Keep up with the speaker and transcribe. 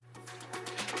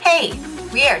Hey,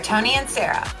 we are Tony and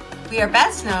Sarah. We are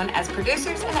best known as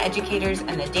producers and educators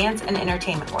in the dance and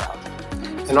entertainment world.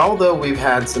 And although we've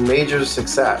had some major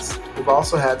success, we've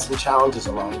also had some challenges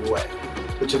along the way,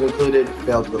 which have included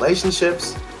failed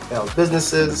relationships, failed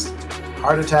businesses,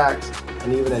 heart attacks,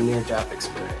 and even a near-death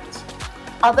experience.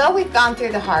 Although we've gone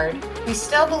through the hard, we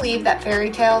still believe that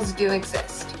fairy tales do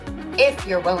exist, if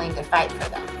you're willing to fight for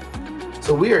them.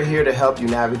 So we are here to help you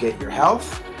navigate your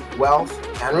health,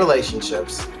 wealth, and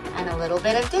relationships. And a little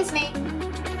bit of Disney.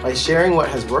 By sharing what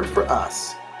has worked for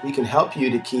us, we can help you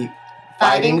to keep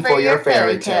fighting for your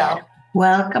fairy tale.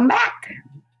 Welcome back.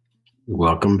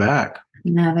 Welcome back.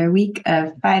 Another week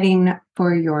of fighting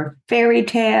for your fairy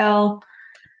tale.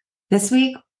 This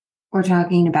week, we're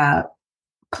talking about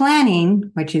planning,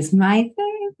 which is my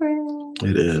favorite.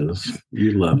 It is.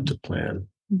 You love to plan.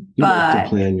 You love to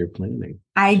plan your planning.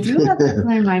 I do love to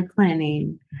plan my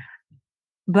planning,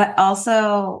 but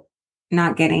also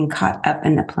not getting caught up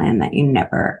in the plan that you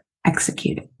never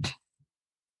executed.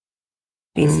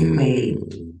 Basically,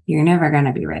 you're never going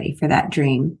to be ready for that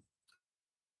dream.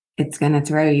 It's going to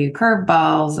throw you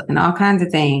curveballs and all kinds of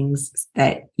things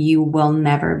that you will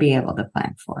never be able to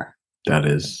plan for. That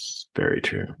is very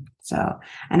true. So,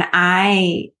 and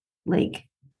I'm going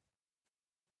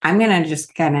to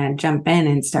just kind of jump in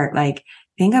and start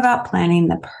think about planning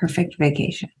the perfect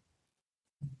vacation.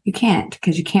 You can't,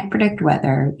 because you can't predict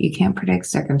weather. You can't predict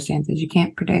circumstances. You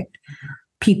can't predict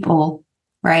people,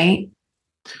 right?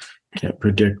 Can't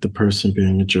predict the person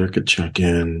being a jerk at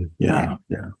check-in. Yeah, right.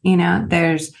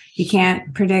 Yeah. You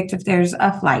can't predict if there's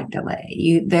a flight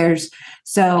delay.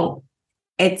 So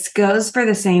it goes for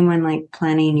the same when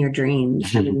planning your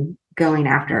dreams and going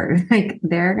after.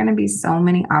 There are going to be so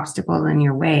many obstacles in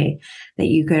your way that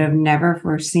you could have never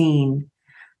foreseen,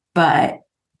 but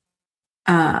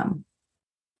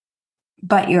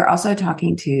you're also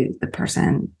talking to the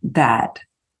person that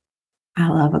I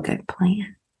love a good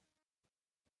plan.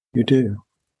 You do.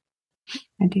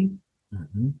 I do.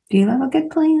 Mm-hmm. Do you love a good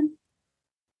plan?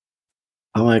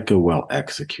 I like a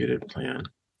well-executed plan.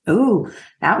 Oh,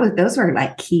 those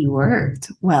were key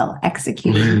words. Well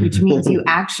executed, which means you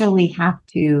actually have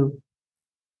to.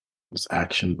 There's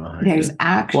action behind it. There's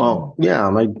action. Well, yeah,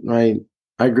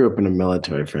 I grew up in a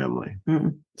military family.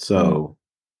 So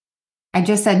I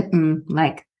just said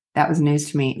that was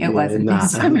news to me. It wasn't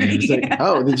news to me.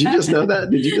 Oh, did you just know that?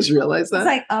 Did you just realize that?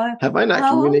 It's have I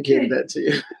not communicated that to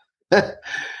you?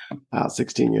 Wow,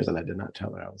 16 years, and I did not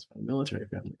tell her I was from a military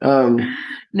family.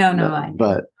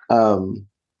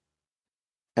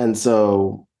 And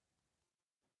so,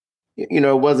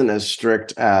 it wasn't as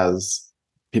strict as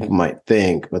people might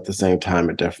think, but at the same time,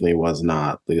 it definitely was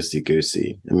not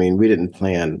loosey-goosey. I mean, we didn't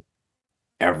plan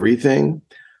everything,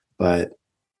 but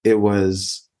it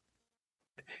was,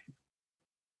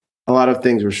 a lot of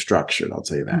things were structured. I'll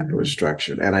tell you that. Mm-hmm. It was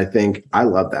structured. And I think I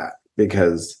love that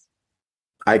because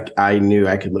I knew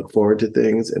I could look forward to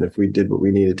things. And if we did what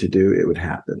we needed to do, it would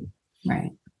happen.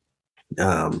 Right.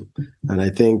 And I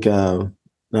think,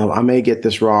 now I may get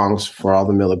this wrong for all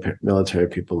the military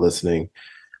people listening.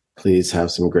 Please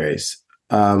have some grace.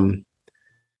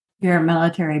 You're a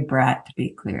military brat, to be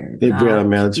clear. I'm a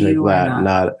military brat,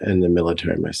 not in the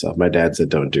military myself. My dad said,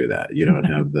 "Don't do that. You don't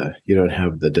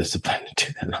have the discipline to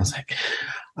do that." And I was like,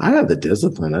 "I have the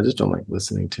discipline. I just don't like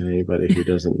listening to anybody who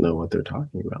doesn't know what they're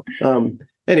talking about."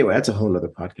 Anyway, that's a whole nother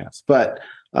podcast. But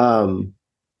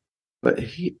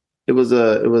it was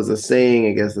a saying.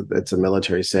 I guess it's a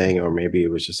military saying, or maybe it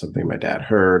was just something my dad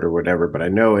heard or whatever. But I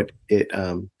know it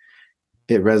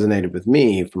resonated with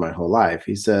me for my whole life.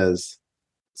 He says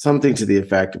something to the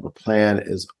effect of a plan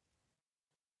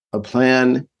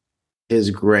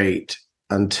is great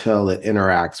until it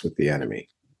interacts with the enemy.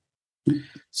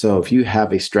 So if you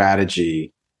have a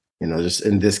strategy, just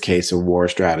in this case, a war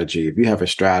strategy, if you have a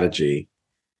strategy,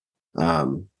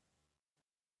 it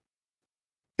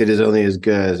is only as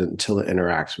good until it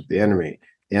interacts with the enemy.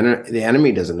 The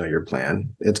enemy doesn't know your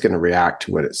plan. It's going to react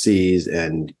to what it sees,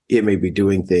 and it may be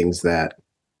doing things that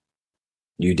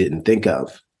you didn't think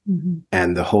of. Mm-hmm.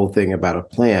 And the whole thing about a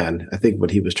plan, I think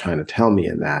what he was trying to tell me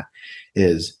in that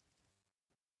is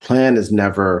plan is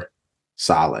never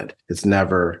solid. It's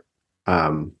never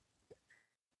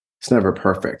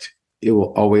perfect. It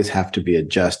will always have to be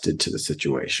adjusted to the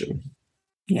situation.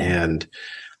 Yeah. And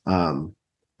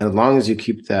as long as you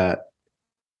keep that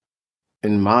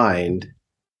in mind,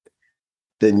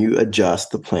 then you adjust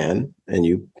the plan and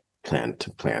you plan to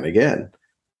plan again.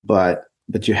 But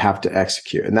you have to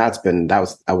execute. And that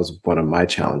was one of my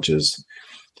challenges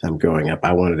growing up.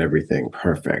 I wanted everything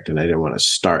perfect, and I didn't want to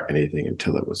start anything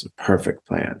until it was a perfect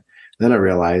plan. Then I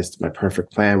realized my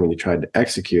perfect plan, when you tried to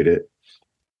execute it,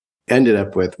 ended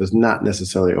up with was not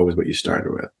necessarily always what you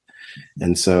started with.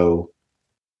 And so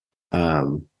I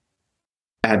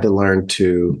had to learn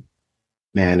to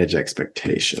manage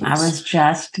expectations. I was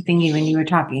just thinking when you were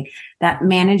talking that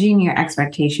managing your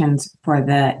expectations for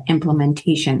the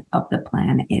implementation of the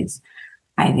plan is,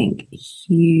 I think,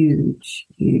 huge,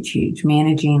 huge, huge.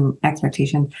 Managing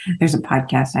expectations. There's a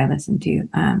podcast I listen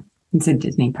to. It's a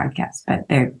Disney podcast, but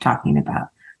they're talking about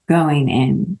going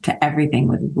into everything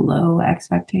with low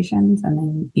expectations, and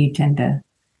then you tend to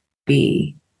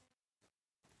be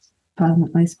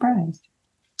pleasantly surprised.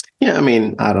 Yeah, I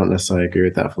mean, I don't necessarily agree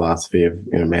with that philosophy of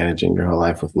managing your whole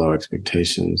life with low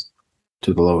expectations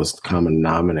to the lowest common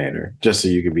denominator, just so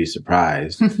you can be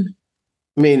surprised. I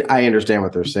mean, I understand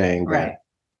what they're saying, but Right.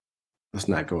 let's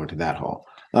not go into that hole.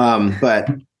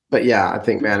 But yeah, I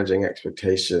think managing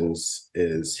expectations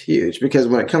is huge because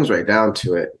when it comes right down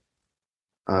to it,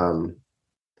 the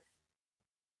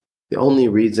only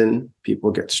reason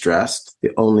people get stressed,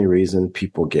 the only reason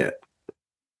people get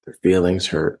their feelings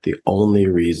hurt, the only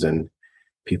reason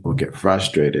people get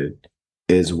frustrated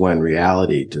is when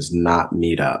reality does not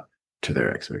meet up to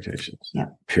their expectations. Yeah.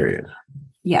 Period.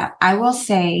 Yeah. I will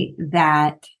say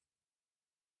that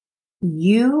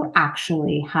you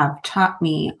actually have taught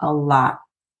me a lot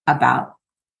about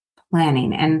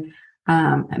planning, and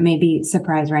maybe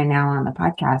surprised right now on the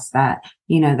podcast that,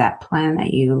 that plan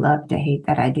that you love to hate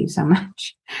that I do so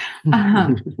much.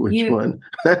 Which one?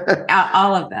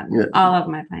 All of them, Yeah. all of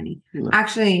my planning. Yeah.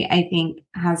 Actually, I think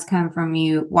has come from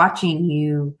you watching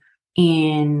you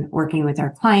in working with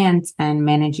our clients and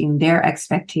managing their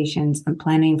expectations and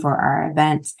planning for our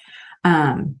events.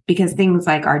 Because things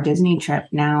like our Disney trip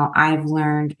now, I've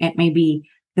learned it may be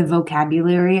the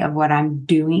vocabulary of what I'm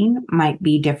doing might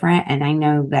be different. And I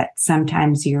know that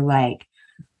sometimes you're like,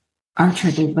 our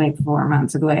trip is like 4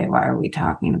 months away. Why are we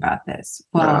talking about this?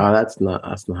 Well, No, that's not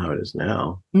how it is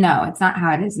now. no, it's not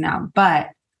how it is now.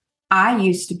 But I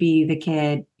used to be the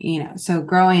kid, so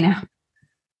growing up,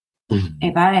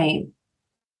 if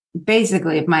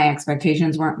my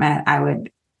expectations weren't met, I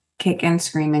would kick and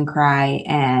scream and cry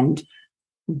and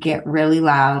get really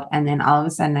loud. And then all of a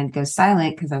sudden I'd go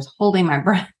silent because I was holding my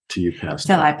breath Till you passed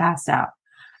till out. I passed out.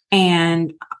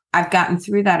 And I've gotten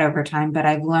through that over time, but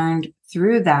I've learned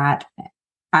through that,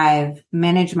 I've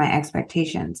managed my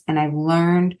expectations, and I've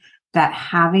learned that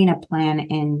having a plan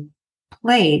in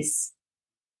place,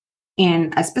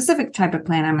 in a specific type of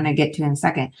plan I'm going to get to in a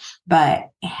second, but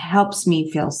it helps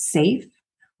me feel safe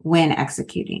when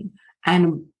executing.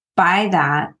 And by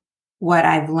that, what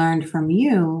I've learned from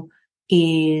you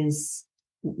is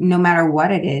no matter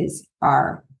what it is,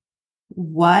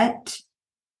 what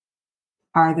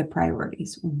are the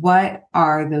priorities? What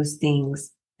are those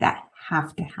things that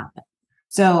have to happen?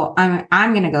 So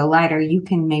I'm going to go lighter. You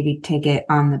can maybe take it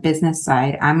on the business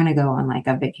side. I'm going to go on like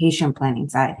a vacation planning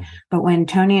side. But when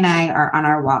Tony and I are on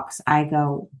our walks, I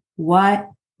go, what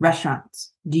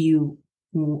restaurants do you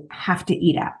have to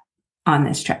eat at on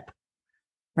this trip?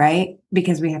 Right?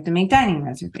 Because we have to make dining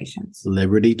reservations.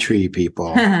 Liberty Tree,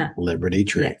 people. Liberty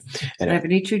Tree. Yes. Anyway.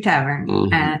 Liberty Tree Tavern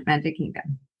Mhm. at Magic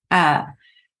Kingdom.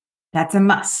 That's a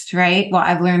must, right? Well,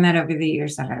 I've learned that over the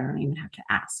years that I don't even have to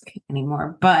ask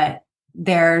anymore. But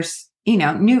there's,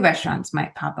 new restaurants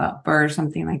might pop up or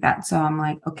something like that. So I'm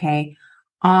like, okay,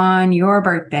 on your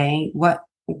birthday, what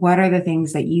are the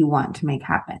things that you want to make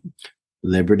happen?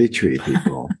 Liberty Tree,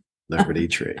 people. Liberty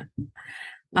Tree.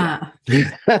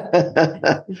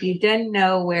 If you didn't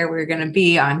know where we're going to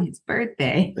be on his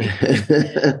birthday.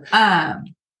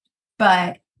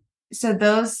 But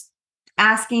so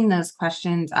asking those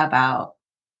questions about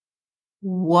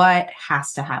what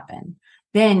has to happen,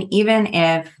 then even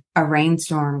if a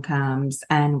rainstorm comes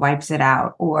and wipes it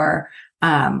out, or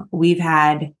we've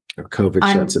had Or COVID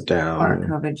shuts it down. or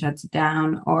COVID shuts it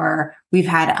down, or we've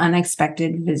had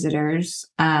unexpected visitors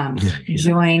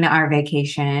join our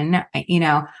vacation,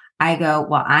 I go,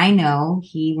 well, I know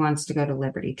he wants to go to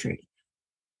Liberty Tree.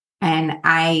 And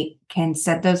I can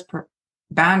set those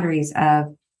boundaries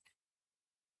of,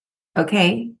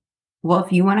 okay, well,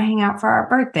 if you want to hang out for our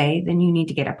birthday, then you need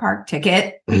to get a park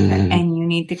ticket and you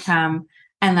need to come.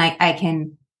 And like, I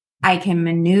can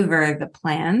maneuver the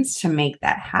plans to make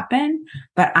that happen.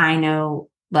 But I know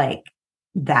like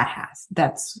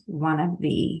that's one of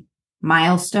the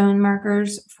milestone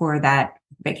markers for that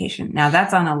vacation. Now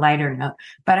that's on a lighter note,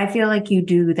 but I feel like you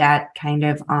do that kind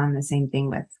of on the same thing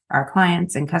with our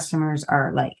clients and customers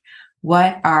are like,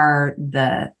 what are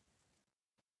the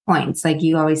points? Like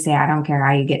you always say, I don't care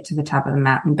how you get to the top of the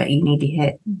mountain, but you need to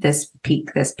hit this peak,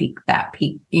 that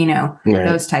peak, Right.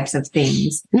 those types of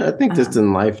things. I think just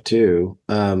in life too.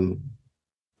 I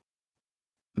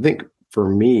think for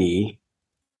me,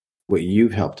 what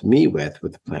you've helped me with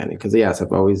the planning, because yes,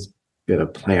 I've always been a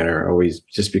planner, always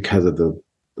just because of the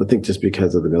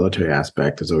military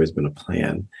aspect, there's always been a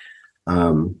plan.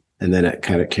 And then it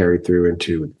kind of carried through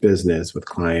into business with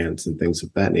clients and things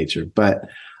of that nature. But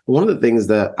one of the things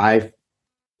that I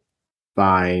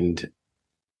find,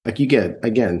 like you get,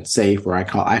 again, safe, where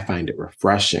I find it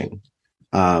refreshing,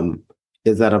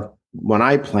 is that when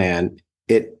I plan,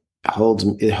 it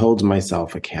holds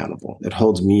myself accountable. It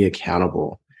holds me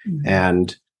accountable. Mm-hmm.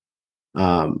 And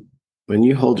when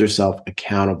you hold yourself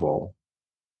accountable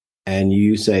and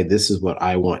you say, this is what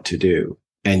I want to do,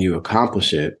 and you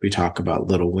accomplish it, we talk about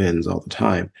little wins all the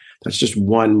time. That's just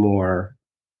one more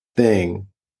thing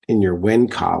in your win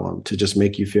column to just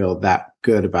make you feel that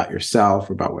good about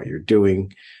yourself, about what you're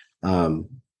doing.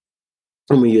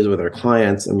 When we use it with our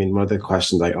clients, I mean, one of the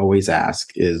questions I always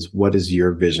ask is, what is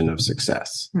your vision of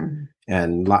success? Mm-hmm.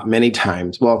 And many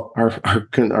times, well,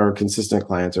 our consistent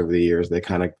clients over the years, they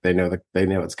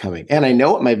know it's coming. And I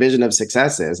know what my vision of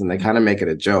success is, and they kind of make it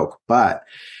a joke. But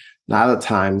a lot of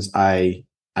times I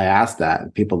ask that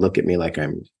and people look at me like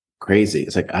I'm crazy.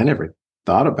 It's like, I never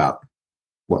thought about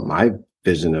what my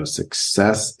vision of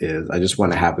success is. I just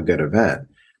want to have a good event.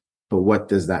 But what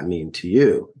does that mean to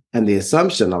you? And the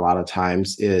assumption a lot of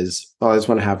times is, well,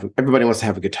 everybody wants to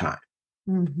have a good time.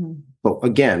 Mm-hmm. But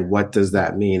again, what does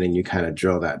that mean? And you kind of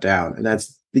drill that down. And then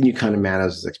you kind of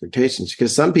manage those expectations,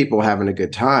 because some people having a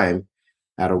good time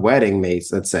at a wedding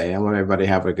let's say, I want everybody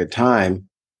to have a good time.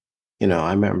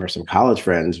 I remember some college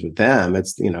friends with them.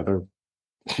 It's,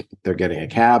 they're getting a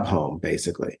cab home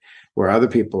basically, where other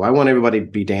people, I want everybody to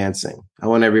be dancing. I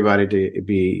want everybody to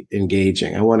be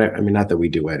engaging. Not that we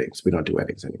do weddings. We don't do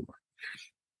weddings anymore.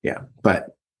 Yeah.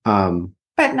 But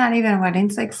not even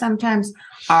weddings. Like sometimes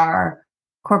our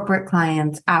corporate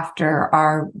clients, after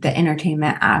the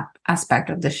entertainment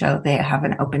aspect of the show, they have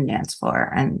an open dance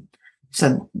floor. And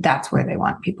so that's where they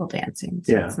want people dancing.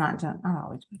 So it's not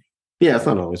always. Yeah, it's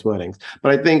not always weddings.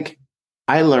 But I think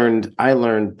I learned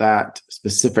that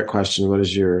specific question, what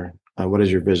is your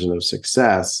vision of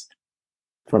success,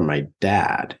 from my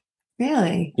dad.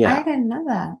 Really? Yeah. I didn't know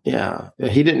that. Yeah.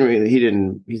 He said,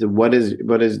 what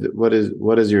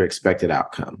is your expected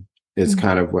outcome? Is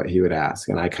kind of what he would ask.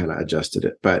 And I kind of adjusted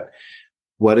it. But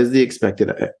what is the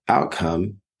expected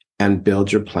outcome, and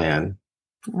build your plan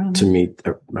to meet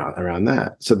around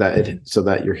that, so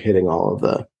that you're hitting all of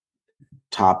the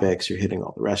topics, you're hitting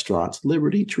all the restaurants,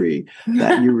 Liberty Tree,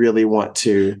 that you really want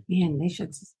to. Man, they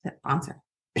should sponsor.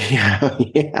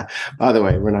 Yeah. By the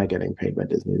way, we're not getting paid by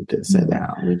Disney to say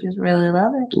that. We just really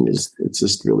love it. It's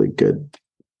just really good.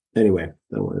 Anyway,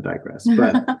 I don't want to digress.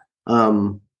 But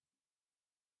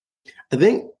I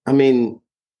think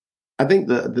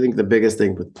the biggest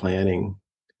thing with planning,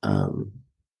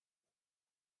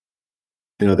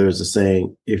 there's a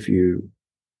saying, if you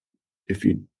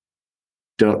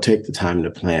don't take the time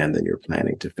to plan, then you're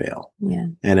planning to fail. Yeah.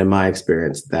 And in my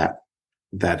experience, that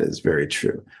is very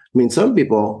true. I mean, some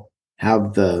people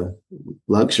have the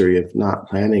luxury of not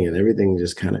planning and everything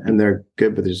just and they're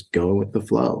good, but they're just going with the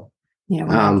flow. Yeah,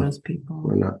 we're not those people.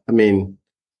 We're not.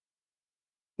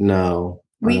 No.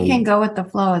 We can go with the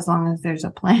flow as long as there's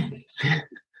a plan.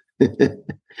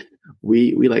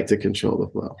 We like to control the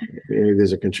flow. Maybe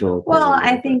there's a control. Well,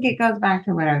 I think it goes back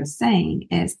to what I was saying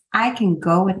is I can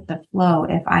go with the flow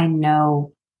if I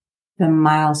know the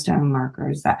milestone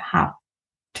markers that have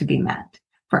to be met.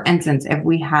 For instance, if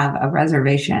we have a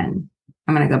reservation,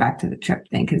 I'm going to go back to the trip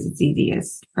thing because it's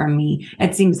easiest for me.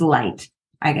 It seems light,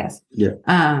 I guess. Yeah.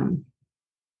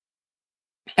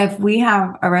 If we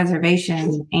have a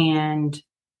reservation and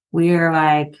we're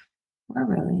like, we're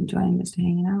really enjoying just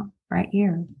hanging out right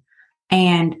here.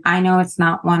 And I know it's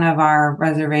not one of our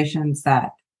reservations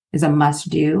that is a must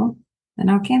do, then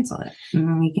I'll cancel it.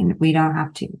 And we don't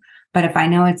have to. But if I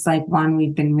know it's like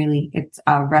it's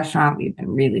a restaurant we've been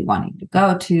really wanting to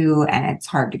go to and it's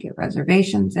hard to get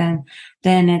reservations in,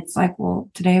 then it's like, well,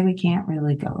 today we can't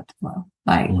really go with the flow.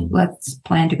 Like, let's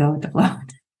plan to go with the flow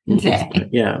today.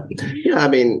 Yeah. Yeah. I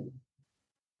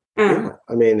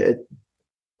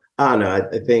don't know.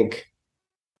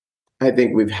 I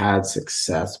think we've had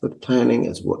success with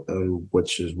planning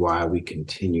which is why we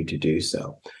continue to do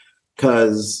so.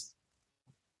 Because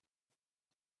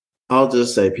I'll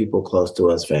just say people close to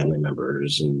us, family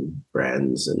members and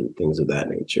friends and things of that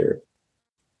nature,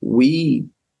 we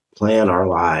plan our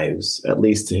lives at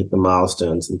least to hit the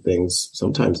milestones and things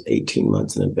sometimes 18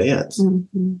 months in advance.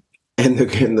 Mm-hmm.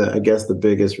 And I guess the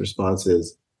biggest response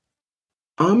is,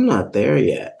 I'm not there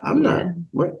yet. I'm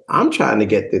trying to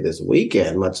get through this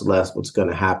weekend, much less what's going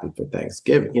to happen for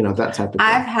Thanksgiving. That type of thing.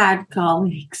 I've had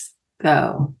colleagues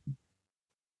go,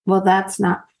 well, that's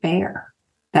not fair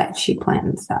that she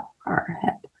plans that far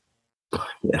ahead.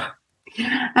 Yeah.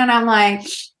 And I'm like,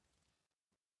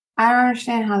 I don't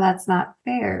understand how that's not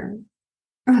fair.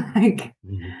 Like,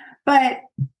 but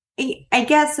I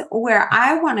guess where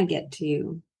I want to get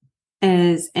to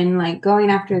is in like going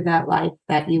after that life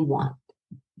that you want.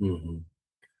 Mm-hmm.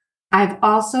 I've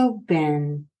also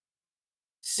been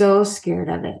so scared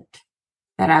of it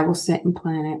that I will sit and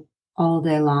plan it all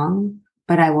day long,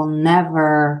 but I will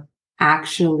never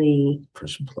actually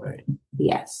push play.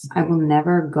 Yes, I will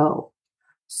never go.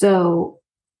 So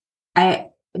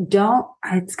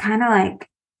it's kind of like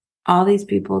all these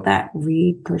people that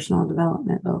read personal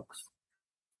development books,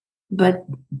 but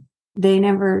they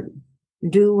never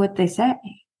do what they say,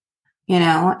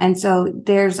 And so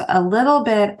there's a little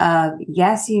bit of,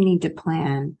 yes, you need to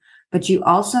plan, but you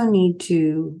also need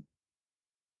to,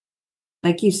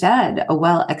 like you said, a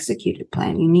well executed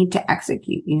plan. You need to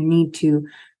execute. You need to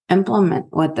implement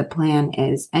what the plan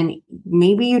is. And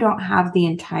maybe you don't have the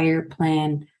entire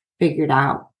plan figured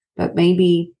out, but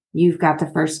maybe you've got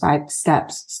the first 5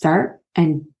 steps. Start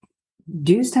and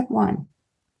do step 1.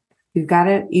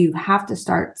 You have to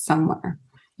start somewhere.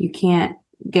 You can't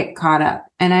get caught up.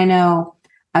 And I know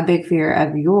a big fear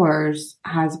of yours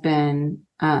has been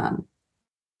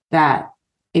that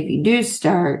if you do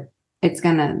start,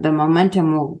 the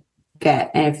momentum will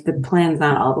get, and if the plan's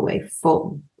not all the way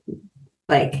full,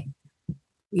 like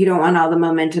you don't want all the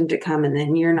momentum to come and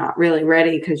then you're not really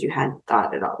ready because you hadn't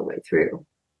thought it all the way through.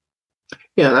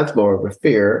 Yeah, that's more of a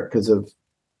fear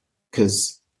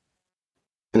because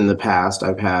in the past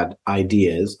I've had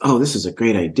ideas. Oh, this is a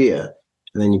great idea.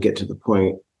 And then you get to the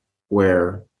point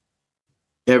where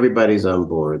everybody's on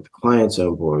board, the client's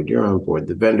on board, you're on board,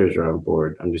 the vendors are on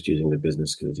board. I'm just using the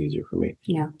business because it's easier for me.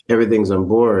 Yeah. Everything's on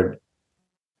board.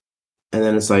 And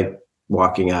then it's like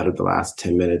walking out of the last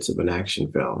 10 minutes of an action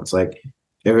film. It's like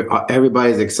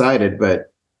everybody's excited,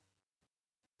 but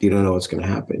you don't know what's going to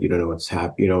happen. You don't know what's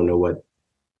happening.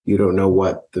 You don't know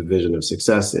what the vision of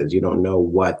success is. You don't know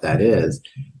what that is.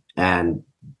 And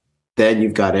then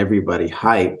you've got everybody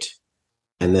hyped.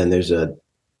 And then there's a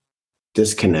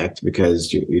disconnect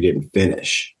because you didn't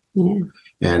finish. Yeah.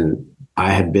 And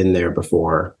I had been there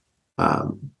before.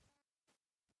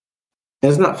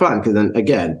 It's not fun because then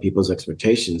again, people's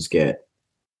expectations get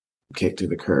kicked to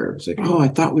the curb. It's like, oh, I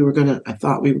thought we were gonna.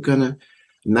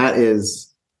 And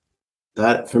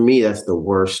that for me, that's the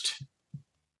worst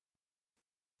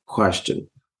question.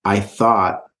 I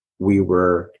thought we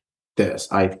were this.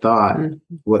 I thought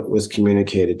what was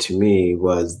communicated to me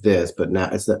was this, but now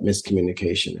it's that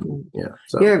miscommunication. Yeah.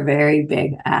 So you're very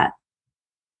big at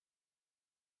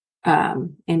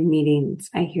in meetings.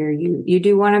 I hear you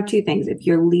do one of 2 things. If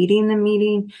you're leading the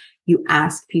meeting, you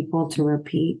ask people to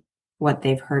repeat what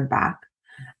they've heard back.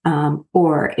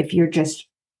 Or if you're just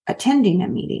attending a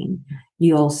meeting,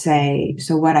 you'll say,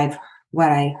 so what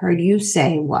I heard you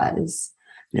say was,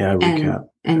 recap.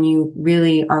 And you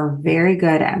really are very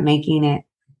good at making it.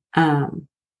 I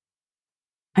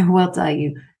will tell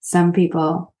you, some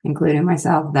people, including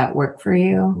myself, that work for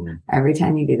you, every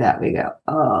time you do that, we go,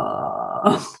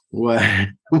 oh. What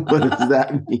does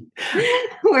that mean?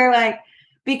 We're like,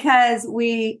 because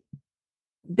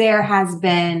there has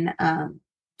been, trying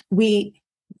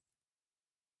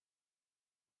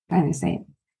to say it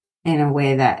in a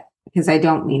way that, because I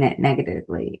don't mean it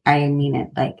negatively. I mean it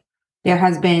like there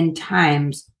has been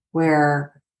times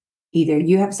where either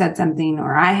you have said something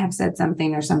or I have said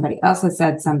something or somebody else has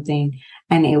said something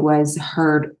and it was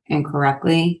heard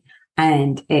incorrectly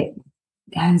and it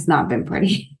has not been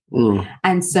pretty.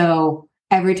 And so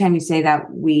every time you say that,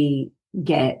 we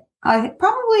get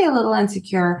probably a little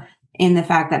insecure in the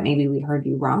fact that maybe we heard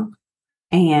you wrong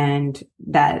and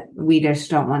that we just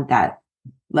don't want that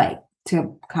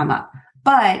to come up.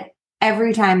 But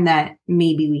every time that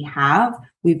maybe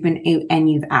we've been,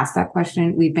 and you've asked that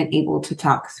question, we've been able to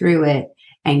talk through it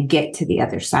and get to the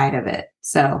other side of it.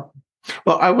 So,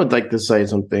 well, I would like to say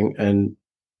something, and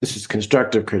this is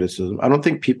constructive criticism. I don't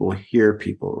think people hear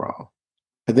people wrong.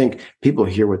 I think people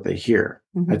hear what they hear.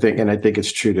 I think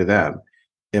it's true to them.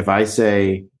 If I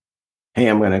say, hey,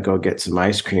 I'm going to go get some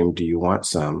ice cream. Do you want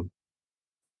some?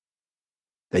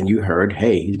 Then you heard,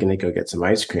 hey, he's going to go get some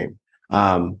ice cream.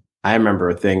 I remember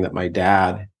a thing that my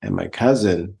dad and my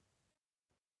cousin,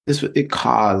 it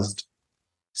caused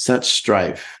such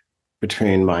strife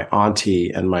between my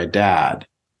auntie and my dad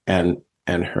and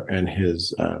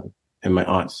my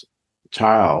aunt's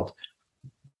child.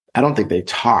 I don't think they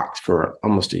talked for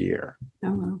almost a year.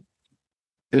 Oh, wow.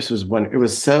 This was when it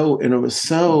was so,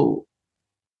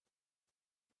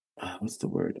 what's the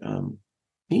word?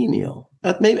 menial.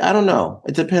 Maybe, I don't know.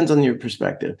 It depends on your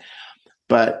perspective.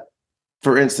 But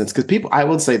for instance, because I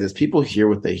will say this, people hear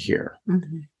what they hear.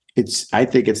 Mm-hmm. I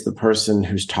think it's the person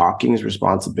who's talking's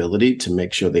responsibility to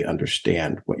make sure they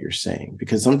understand what you're saying.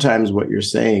 Because sometimes what you're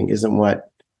saying isn't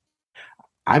what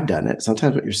I've done it.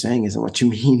 Sometimes what you're saying isn't what you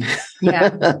mean.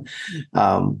 Yeah.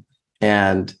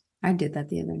 And I did that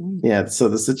the other night. yeah. So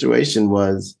the situation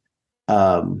was,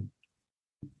 my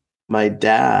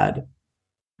dad,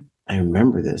 I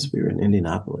remember this. We were in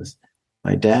Indianapolis.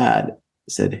 My dad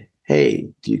said, "Hey,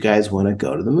 do you guys want to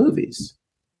go to the movies?"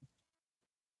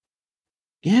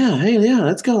 Yeah. Hey, yeah,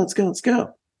 let's go.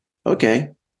 Okay.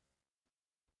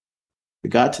 We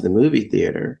got to the movie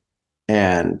theater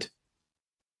and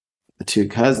the two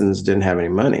cousins didn't have any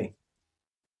money.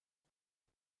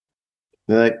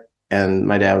 And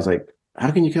my dad was like,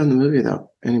 "How can you come to the movie without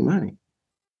any money?"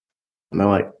 And I'm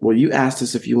like, "Well, you asked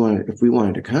us if we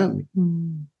wanted to come."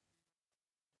 Mm.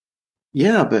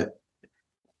 Yeah, but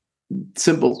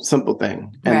simple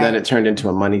thing. And then it turned into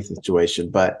a money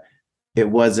situation, but it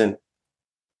wasn't,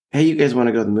 "Hey, you guys want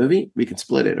to go to the movie? We can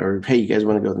split it." Or, "Hey, you guys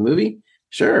want to go to the movie?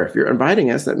 Sure. If you're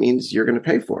inviting us, that means you're going to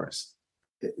pay for us."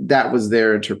 That was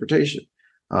their interpretation.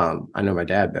 I know my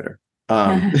dad better.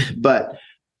 But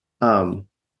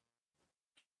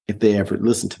if they ever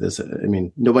listen to this, I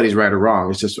mean, nobody's right or wrong.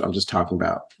 I'm just talking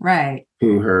about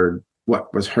who heard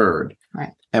what was heard,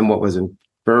 and what was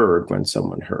inferred when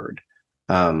someone heard.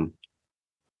 Well,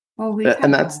 we've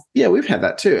had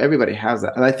that too. Everybody has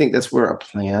that. And I think that's where a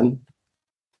plan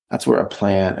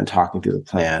and talking through the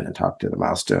plan and talking through the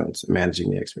milestones and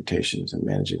managing the expectations and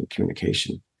managing the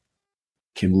communication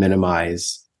can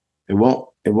minimize. It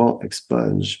won't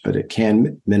expunge, but it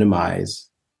can minimize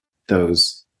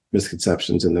those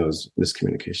misconceptions and those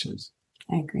miscommunications.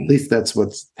 I agree. At least that's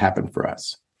what's happened for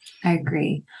us. I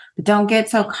agree. But don't get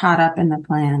so caught up in the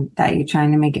plan that you're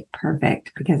trying to make it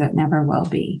perfect, because it never will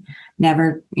be.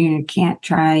 Never, you can't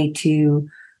try to,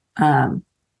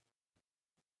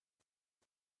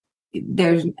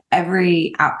 there's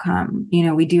every outcome,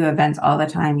 we do events all the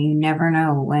time. You never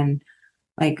know when,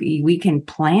 like, we can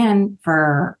plan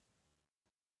for,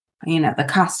 the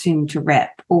costume to rip,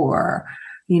 or,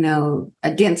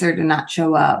 a dancer to not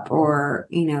show up, or,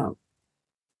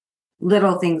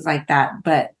 little things like that.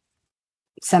 But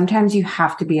sometimes you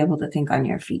have to be able to think on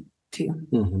your feet too.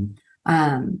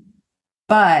 Mm-hmm.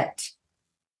 But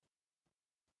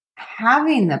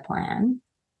having the plan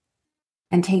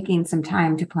and taking some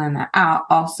time to plan that out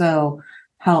also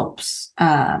helps.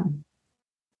 I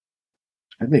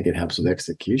think it helps with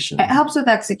execution. It helps with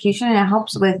execution, and it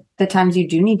helps with the times you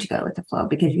do need to go with the flow,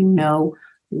 because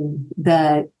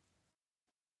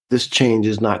this change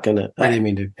is not going to, I didn't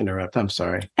mean to interrupt. I'm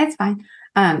sorry. It's fine.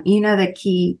 The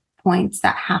key points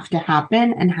that have to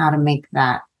happen and how to make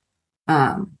that,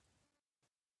 how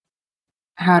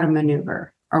to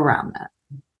maneuver around that.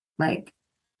 Like,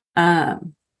 I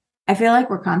feel like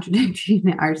we're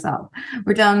contradicting ourselves.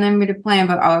 We're telling them to plan,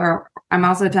 but I'm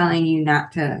also telling you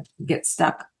not to get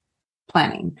stuck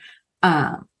planning.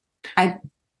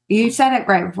 You said it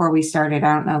right before we started.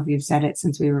 I don't know if you've said it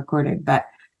since we recorded, but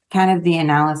kind of the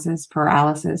analysis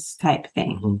paralysis type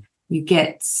thing. Mm-hmm. You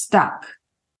get stuck.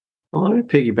 Well, let me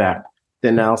piggyback the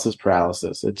analysis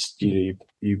paralysis. It's you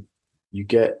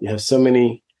have so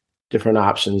many different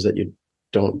options that you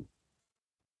don't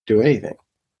do anything.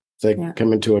 It's like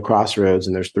coming to a crossroads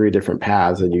and there's 3 different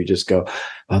paths, and you just go,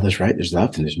 "Oh, there's right, there's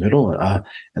left, and there's middle," and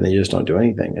then you just don't do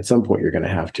anything. At some point, you're going to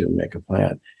have to make a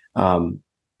plan.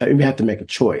 You have to make a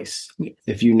choice. Yes.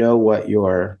 If you know what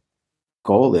your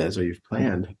goal is, or you've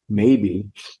planned, maybe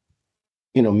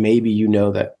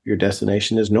that your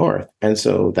destination is north, and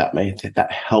so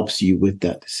that helps you with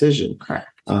that decision. Correct.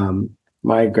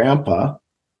 My grandpa,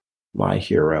 my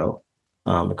hero,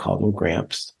 I called him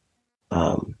Gramps.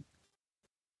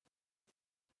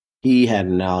 He had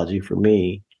an analogy for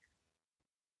me.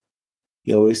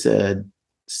 He always said,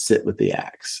 "Sit with the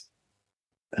axe."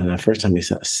 And the first time he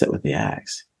said, "Sit with the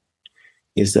axe,"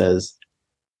 he says,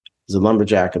 "There's a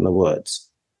lumberjack in the woods.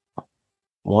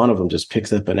 One of them just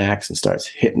picks up an axe and starts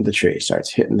hitting the tree,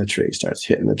 starts hitting the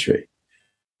tree.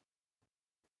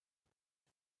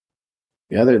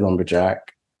 The other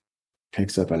lumberjack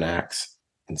picks up an axe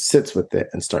and sits with it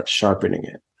and starts sharpening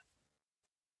it.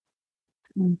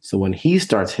 So when he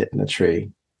starts hitting the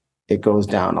tree, it goes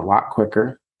down a lot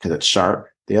quicker because it's sharp.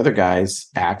 The other guy's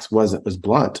axe was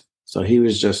blunt. So he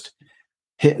was just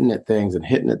hitting at things, and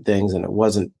he didn't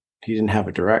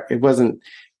have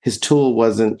his tool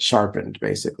wasn't sharpened,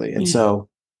 basically. And so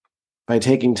by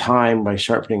taking time, by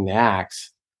sharpening the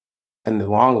axe, in the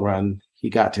long run,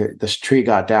 this tree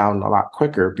got down a lot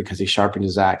quicker because he sharpened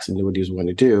his axe and knew what he was going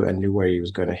to do and knew where he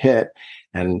was going to hit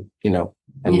and,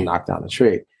 knock down the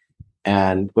tree.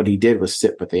 And what he did was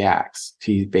sit with the axe.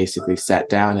 He basically sat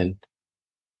down and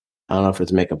I don't know if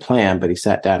it's make a plan, but he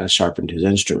sat down and sharpened his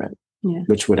instrument,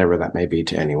 which whatever that may be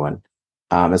to anyone,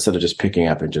 instead of just picking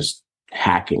up and just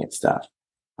hacking at stuff.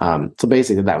 So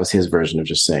basically that was his version of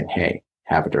just saying, hey,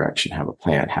 have a direction, have a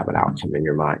plan, have an outcome in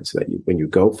your mind so that when you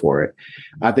go for it,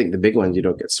 I think the big ones, you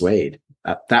don't get swayed.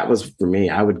 That was for me.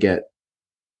 I would get,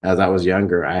 as I was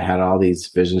younger, I had all these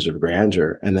visions of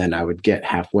grandeur and then I would get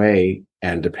halfway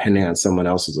and depending on someone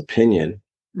else's opinion,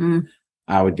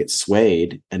 I would get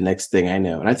swayed. And next thing I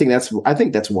know, and I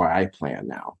think that's why I plan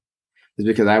now is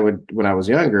because when I was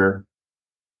younger,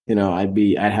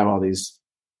 I'd have all these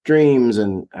dreams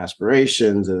and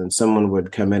aspirations, and then someone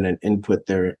would come in and input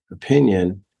their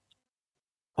opinion.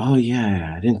 Oh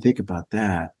yeah, I didn't think about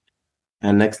that.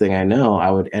 And next thing I know, I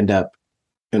would end up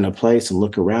in a place and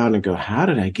look around and go, how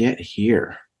did I get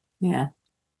here? Yeah.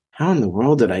 How in the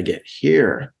world did I get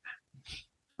here?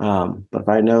 But if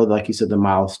I know, like you said, the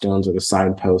milestones or the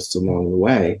signposts along the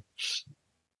way,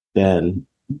 then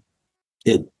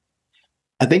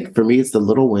I think for me, it's the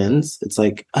little wins. It's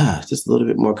like, just a little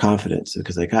bit more confidence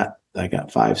because I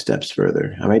got 5 steps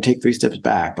further. I might take 3 steps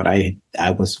back, but I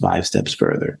was 5 steps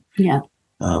further. Yeah.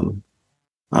 I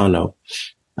don't know.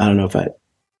 I don't know if I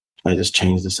just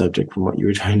changed the subject from what you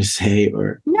were trying to say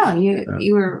or. No,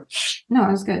 you were, no,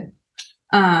 it was good.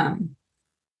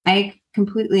 I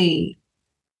completely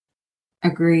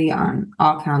agree on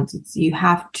all counts. You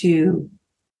have to,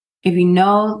 if you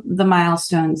know the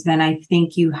milestones, then I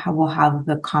think you will have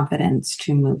the confidence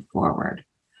to move forward.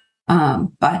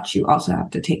 But you also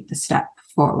have to take the step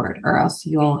forward or else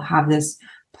you'll have this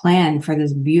plan for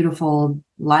this beautiful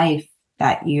life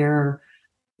that you're,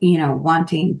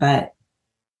 wanting, but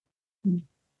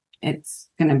it's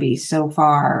going to be so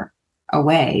far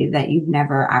away that you've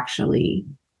never actually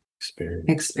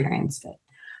experienced it.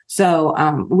 So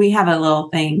we have a little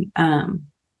thing in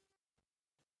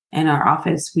our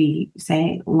office. We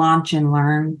say launch and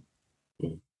learn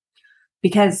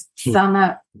because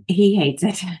Selma, he hates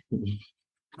it.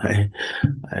 I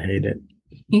hate it.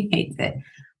 He hates it.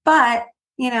 But,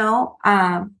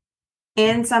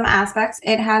 in some aspects,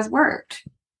 it has worked.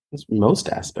 Most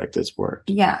aspects it's worked.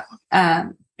 Yeah.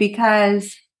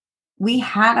 Because we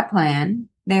had a plan.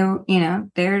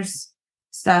 There's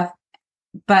stuff,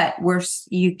 but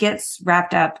you get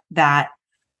wrapped up that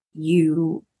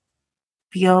you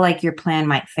feel like your plan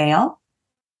might fail.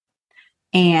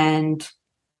 And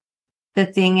the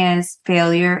thing is,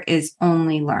 failure is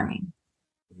only learning.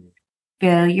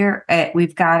 Failure,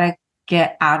 we've got to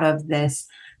get out of this.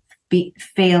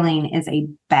 Failing is a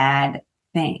bad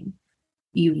thing.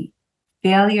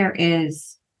 Failure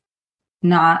is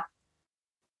not,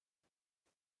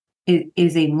 it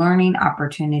is a learning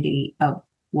opportunity of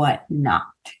what not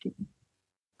to do.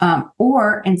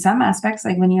 Or in some aspects,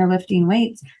 like when you're lifting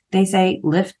weights, they say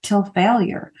lift till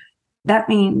failure. That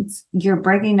means you're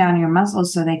breaking down your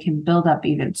muscles so they can build up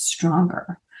even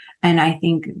stronger. And I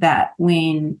think that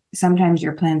when sometimes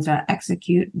your plans don't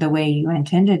execute the way you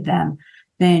intended them,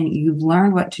 then you've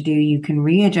learned what to do. You can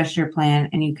readjust your plan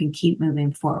and you can keep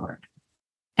moving forward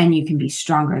and you can be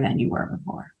stronger than you were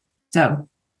before. So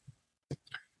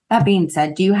that being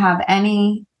said, do you have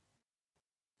any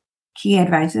key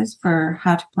advices for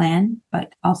how to plan,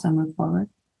 but also move forward?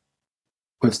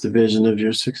 What's the vision of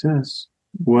your success?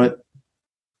 What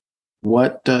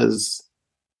does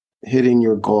hitting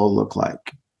your goal look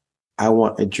like? I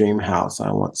want a dream house.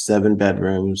 I want 7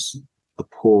 bedrooms, a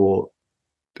pool,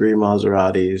 3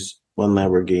 Maseratis, 1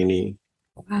 Lamborghini,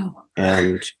 wow,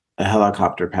 and a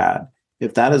helicopter pad.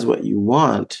 If that is what you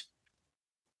want,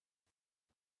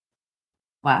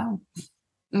 wow,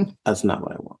 that's not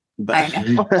what I want. I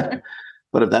know.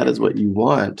 But if that is what you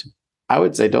want, I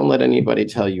would say don't let anybody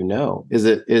tell you no. Is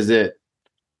it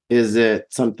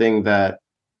something that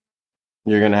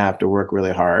you're going to have to work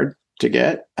really hard to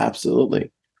get?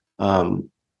 Absolutely.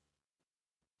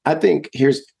 I think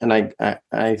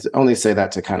I only say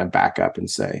that to kind of back up and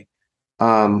say,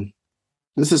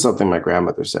 this is something my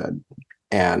grandmother said,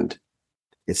 and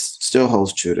it still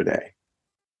holds true today.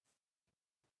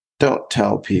 Don't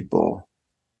tell people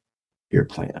your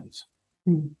plans.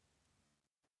 Mm.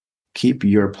 Keep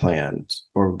your plans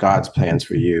or God's plans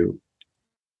for you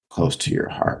close to your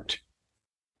heart.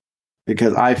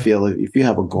 Because I feel if you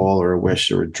have a goal or a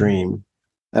wish or a dream,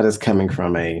 that is coming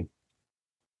from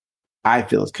I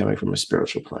feel it's coming from a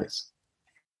spiritual place.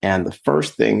 And the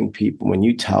first thing when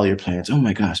you tell your plans, oh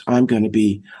my gosh, I'm going to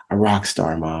be a rock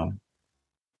star, Mom.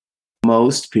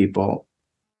 Most people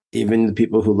even the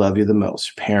people who love you the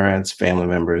most, parents, family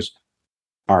members,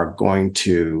 are going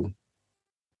to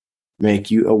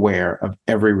make you aware of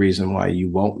every reason why you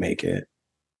won't make it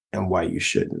and why you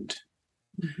shouldn't.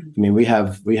 Mm-hmm. I mean, we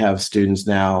have students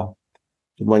now.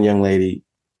 One young lady,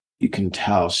 you can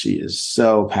tell she is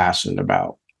so passionate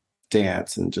about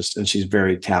dance and she's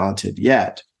very talented,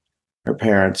 yet her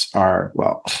parents are,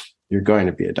 well, you're going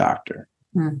to be a doctor.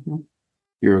 Mm-hmm.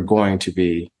 You're going to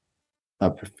be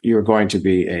a you're going to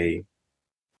be a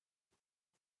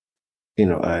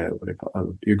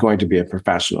you're going to be a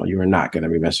professional. You are not going to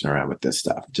be messing around with this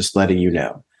stuff. Just letting you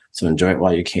know. So enjoy it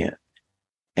while you can.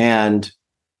 And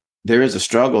there is a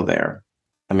struggle there.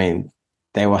 I mean,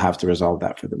 they will have to resolve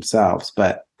that for themselves.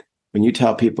 But when you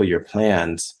tell people your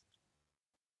plans,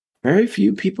 very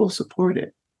few people support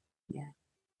it. Yeah.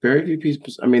 Very few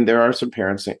people. I mean, there are some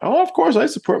parents saying, "Oh, of course, I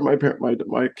support my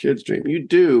kid's dream." You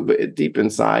do, but deep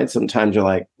inside, sometimes you're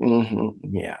like,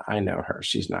 "Yeah, I know her.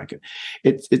 She's not good."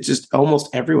 It's just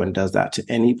almost everyone does that to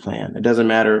any plan. It doesn't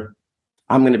matter.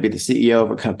 I'm going to be the CEO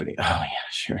of a company. Oh yeah,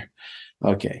 sure.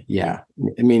 Okay, yeah.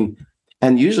 I mean,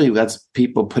 and usually that's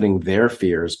people putting their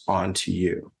fears onto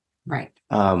you. Right.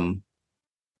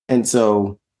 And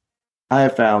so I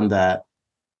have found that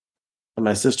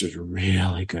my sister's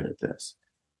really good at this.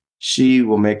 She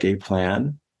will make a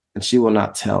plan and she will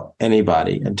not tell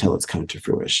anybody until it's come to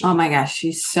fruition. Oh my gosh,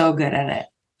 she's so good at it.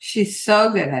 She's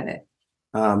so good at it.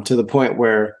 To the point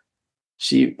where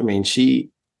she's made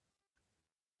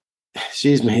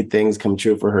things come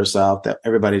true for herself that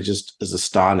everybody just is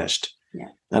astonished. Yeah.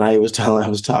 And I was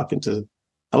talking to you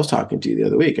the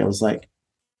other week. I was like,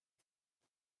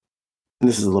 and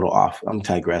this is a little off, I'm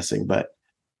digressing, but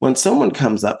when someone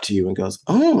comes up to you and goes,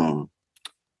 "Oh,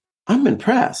 I'm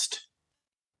impressed,"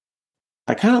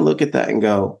 I kind of look at that and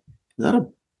go, is that a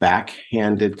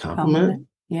backhanded compliment?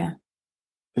 Yeah.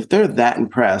 If they're that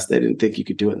impressed, they didn't think you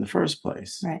could do it in the first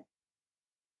place. Right.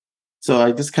 So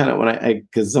I just kind of,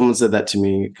 because someone said that to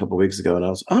me a couple of weeks ago, and I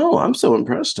was, "Oh, I'm so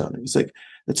impressed on it." It's like,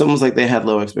 it's almost like they had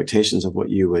low expectations of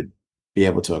what you would be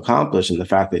able to accomplish. And the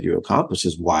fact that you accomplish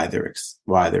is why they're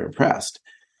impressed.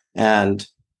 And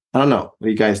I don't know. What do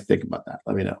you guys think about that?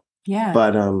 Let me know. Yeah.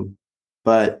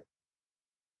 But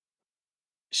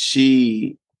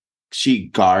she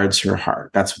guards her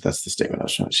heart. That's the statement I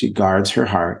was trying. She guards her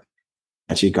heart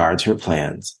and she guards her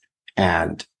plans.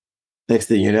 And next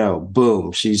thing you know,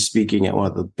 boom, she's speaking at one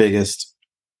of the biggest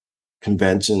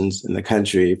conventions in the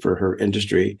country for her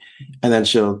industry. And then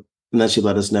she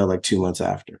let us know like 2 months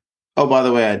after. "Oh, by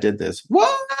the way, I did this."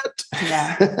 What?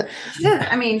 Yeah. She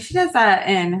does that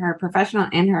in her professional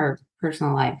and her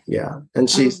personal life. Yeah. And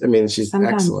she's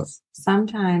excellent.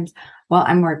 Sometimes, well,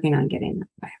 I'm working on getting that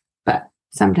way, but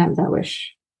sometimes I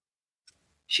wish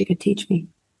she could teach me.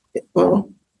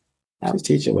 Well, she's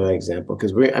teaching by example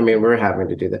because we're having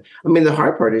to do that. I mean, the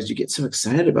hard part is you get so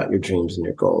excited about your dreams and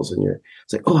your goals and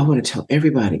it's like, "Oh, I want to tell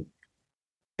everybody."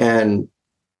 And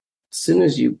as soon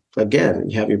as you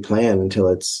have your plan until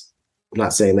I'm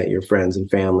not saying that your friends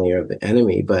and family are the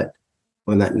enemy, but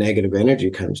when that negative energy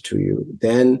comes to you,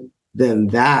 then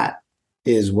that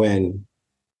is when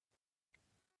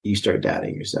you start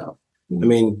doubting yourself. Mm-hmm. I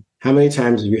mean, how many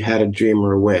times have you had a dream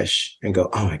or a wish and go,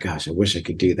 "Oh my gosh, I wish I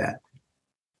could do that."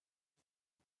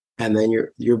 And then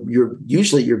you're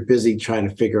usually busy trying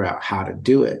to figure out how to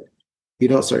do it. You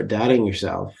don't start doubting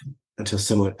yourself until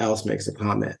someone else makes a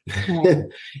comment. Right.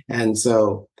 And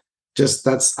so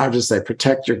I'll just say,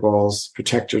 protect your goals,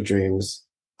 protect your dreams,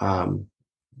 and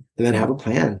then have a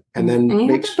plan. And then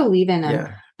you have to believe in them.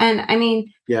 Yeah. And I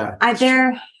mean, yeah,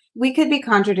 we could be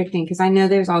contradicting because I know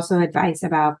there's also advice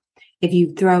about if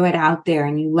you throw it out there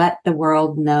and you let the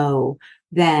world know,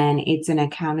 then it's an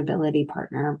accountability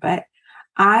partner. But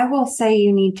I will say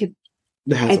you need to.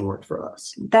 That hasn't worked for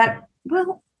us.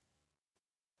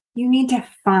 You need to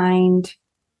find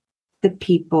the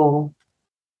people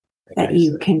that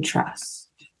you can trust.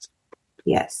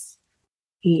 Yes.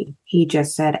 He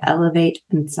just said elevate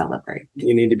and celebrate.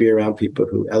 You need to be around people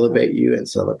who elevate you and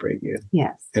celebrate you.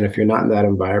 Yes. And if you're not in that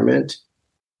environment,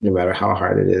 no matter how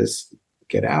hard it is,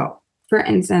 get out. For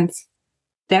instance,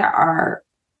 there are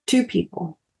 2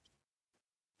 people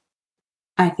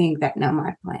I think that know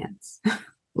my plans.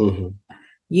 Mm-hmm.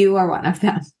 You are one of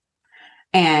them.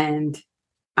 And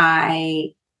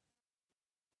I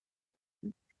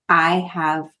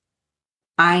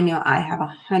know I have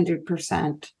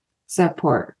 100%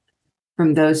 support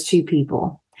from those 2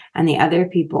 people, and the other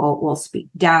people will speak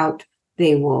doubt.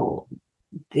 They will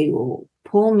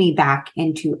pull me back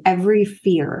into every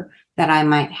fear that I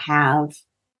might have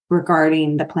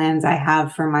regarding the plans I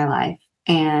have for my life.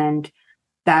 And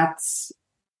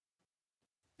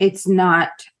it's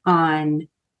not about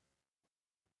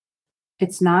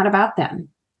them.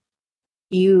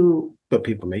 But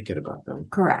people make it about them.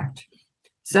 Correct.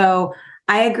 So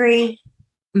I agree.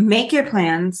 Make your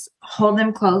plans, hold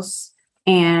them close,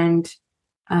 and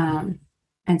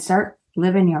start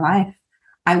living your life.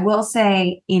 I will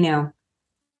say, because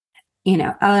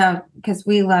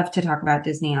we love to talk about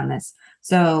Disney on this.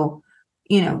 So,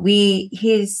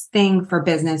 his thing for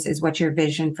business is what's your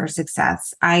vision for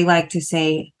success. I like to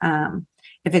say,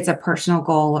 if it's a personal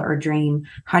goal or dream,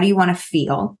 how do you want to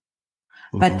feel?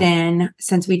 Mm-hmm. But then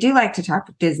since we do like to talk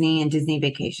Disney and Disney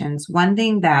vacations, one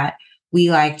thing that we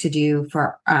like to do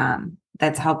for,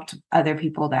 that's helped other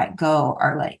people that go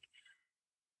are like,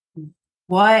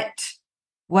 what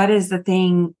is the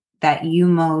thing that you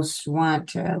most want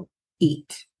to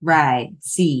eat, ride,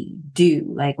 see, do,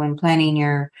 like when planning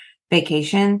your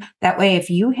vacation? That way, if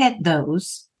you hit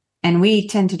those, and we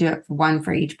tend to do it one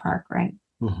for each park, right?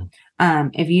 Mm-hmm.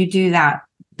 If you do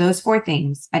those 4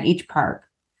 things at each park,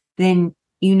 then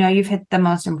you've hit the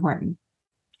most important.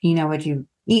 You know what you've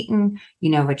eaten, you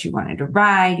know what you wanted to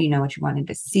ride, you know what you wanted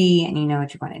to see, and you know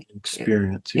what you wanted to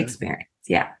experience.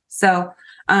 Yeah. So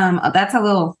that's a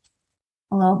little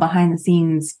behind the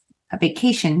scenes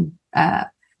vacation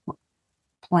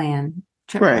plan.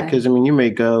 Right. Because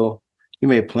you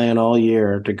may plan all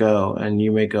year to go, and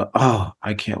you may go, oh,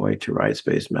 I can't wait to ride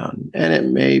Space Mountain. And it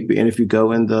may be, and if you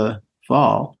go in the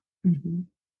fall, mm-hmm.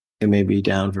 it may be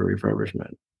down for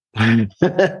refurbishment.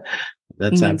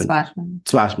 That's happened.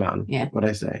 Splash Mountain. Yeah. What'd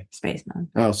I say? Space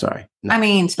Mountain. Oh, sorry.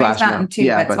 No. Space Mountain too.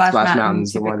 Yeah, but Splash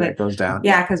Mountain's the one that goes down.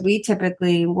 Yeah, because we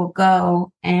typically will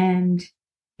go, and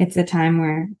it's a time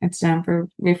where it's down for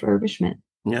refurbishment.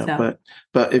 Yeah, so.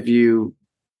 but if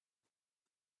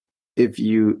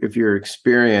your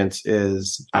experience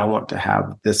is, I want to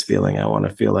have this feeling, I want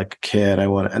to feel like a kid,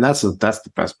 and that's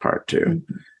the best part too,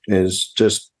 mm-hmm. is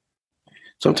just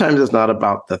sometimes it's not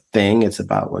about the thing, it's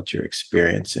about what you're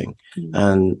experiencing. Mm-hmm.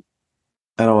 And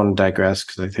I don't want to digress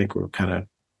because I think we're kind of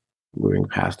moving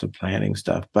past the planning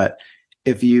stuff. But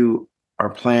if you're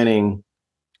planning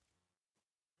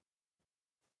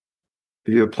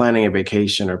a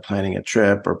vacation or planning a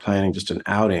trip or planning just an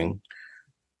outing,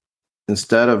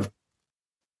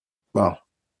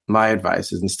 my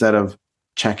advice is, instead of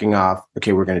checking off,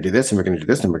 okay, we're going to do this and we're going to do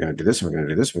this and we're going to do this and we're going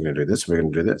to do this, we're going to do this, we're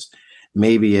going to do this.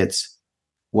 Maybe it's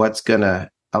what's going to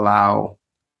allow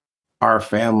our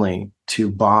family to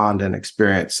bond and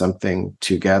experience something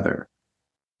together.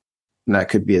 And that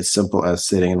could be as simple as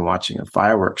sitting and watching a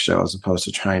fireworks show, as opposed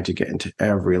to trying to get into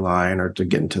every line or to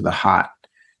get into the hot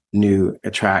new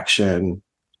attraction,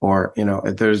 or,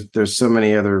 there's so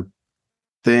many other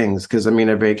things. Because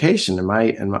a vacation,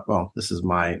 this is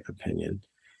my opinion,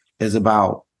 is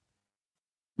about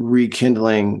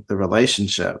rekindling the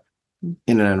relationship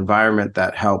in an environment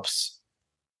that helps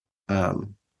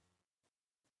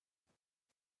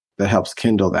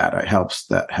kindle that. It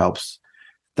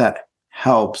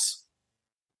helps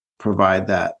provide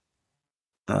that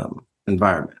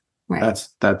environment. Right.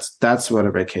 That's what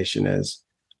a vacation is,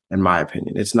 in my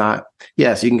opinion. It's not,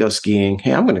 yes, you can go skiing.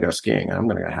 Hey, I'm going to go skiing. I'm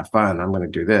going to have fun. I'm going to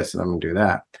do this and I'm going to do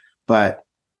that. But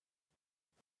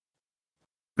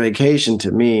vacation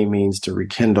to me means to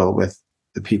rekindle with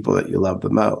the people that you love the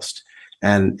most.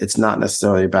 And it's not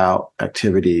necessarily about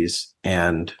activities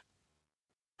and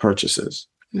purchases.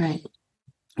 Right.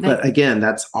 But again,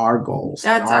 that's our goals.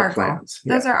 That's our plans.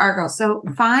 Those are our goals. So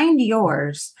find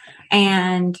yours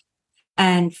and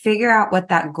figure out what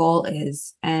that goal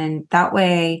is. And that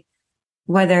way,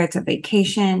 whether it's a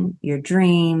vacation, your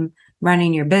dream,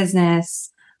 running your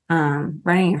business,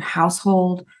 running your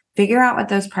household, figure out what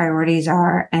those priorities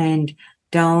are, and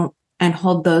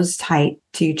hold those tight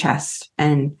to your chest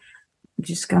and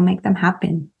just go make them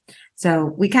happen. So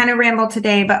we kind of rambled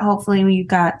today, but hopefully you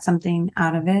got something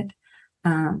out of it.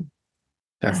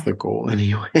 That's the goal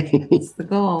anyway. It's the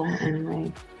goal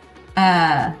anyway.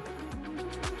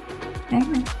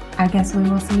 Anyway, I guess we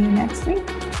will see you next week.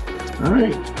 All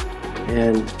right.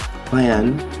 And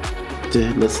plan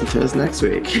to listen to us next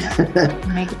week.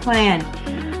 Make a plan.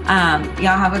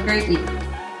 Y'all have a great week. Bye.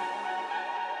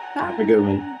 Have a good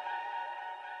one.